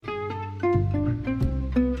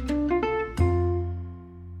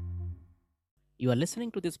You are listening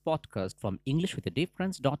to this podcast from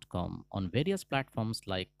EnglishWithADifference.com on various platforms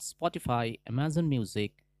like Spotify, Amazon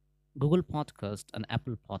Music, Google Podcast, and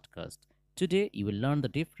Apple Podcast. Today, you will learn the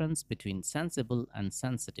difference between sensible and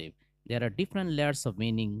sensitive. There are different layers of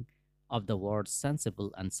meaning of the words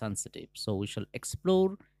sensible and sensitive. So, we shall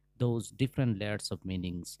explore those different layers of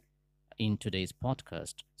meanings in today's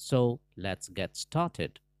podcast. So, let's get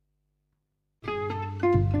started.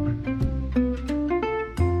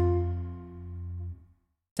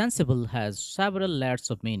 Sensible has several layers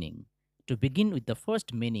of meaning. To begin with the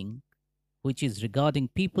first meaning, which is regarding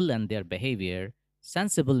people and their behavior,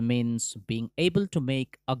 sensible means being able to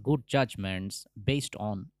make a good judgments based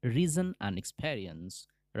on reason and experience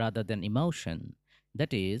rather than emotion.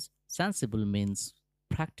 That is, sensible means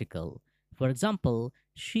practical. For example,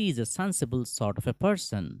 she is a sensible sort of a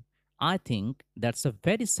person. I think that's a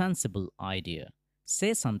very sensible idea.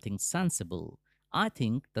 Say something sensible. I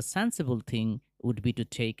think the sensible thing would be to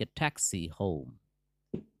take a taxi home.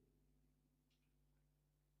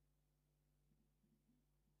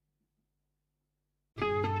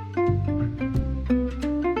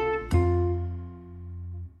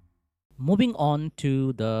 Moving on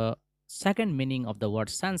to the second meaning of the word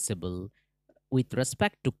sensible, with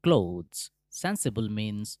respect to clothes, sensible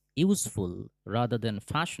means useful rather than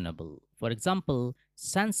fashionable. For example,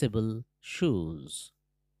 sensible shoes.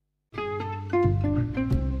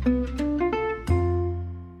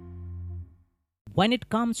 When it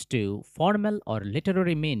comes to formal or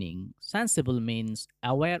literary meaning, sensible means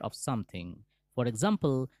aware of something. For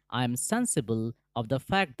example, I am sensible of the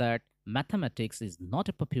fact that mathematics is not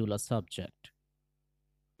a popular subject.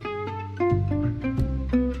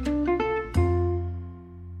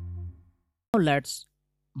 Now let's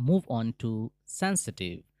move on to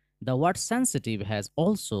sensitive. The word sensitive has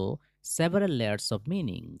also several layers of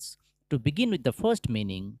meanings. To begin with the first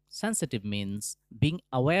meaning, sensitive means being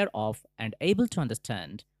aware of and able to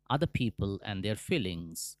understand other people and their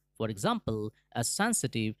feelings. For example, a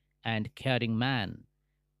sensitive and caring man.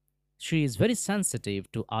 She is very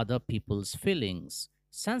sensitive to other people's feelings.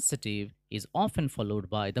 Sensitive is often followed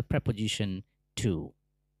by the preposition to.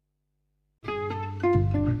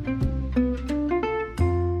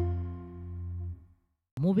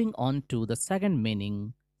 Moving on to the second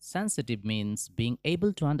meaning, sensitive means being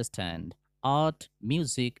able to understand art,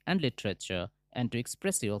 music, and literature and to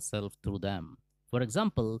express yourself through them. For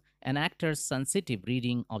example, an actor's sensitive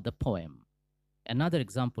reading of the poem. Another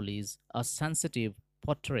example is a sensitive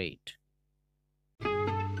portrait.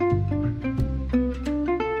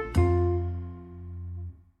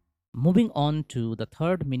 Moving on to the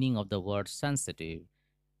third meaning of the word sensitive.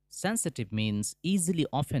 Sensitive means easily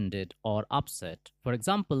offended or upset. For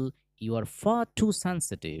example, you are far too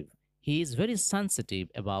sensitive. He is very sensitive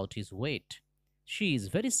about his weight. She is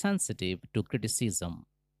very sensitive to criticism.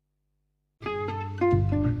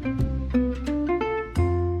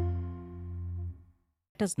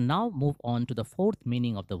 Let us now move on to the fourth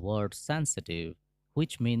meaning of the word sensitive,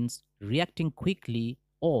 which means reacting quickly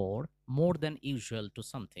or more than usual to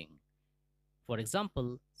something. For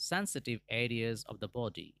example, sensitive areas of the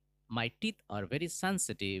body. My teeth are very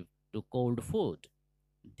sensitive to cold food.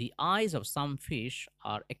 The eyes of some fish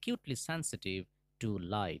are acutely sensitive to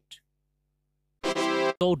light.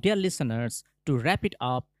 So, dear listeners, to wrap it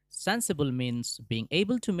up, sensible means being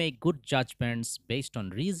able to make good judgments based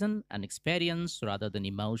on reason and experience rather than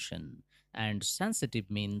emotion. And sensitive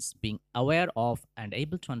means being aware of and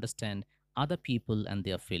able to understand other people and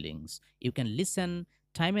their feelings. You can listen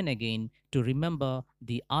time and again to remember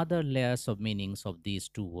the other layers of meanings of these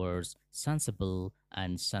two words, sensible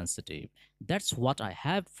and sensitive. That's what I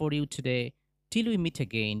have for you today. Till we meet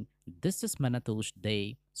again, this is Manatush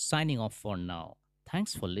Day signing off for now.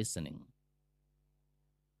 Thanks for listening.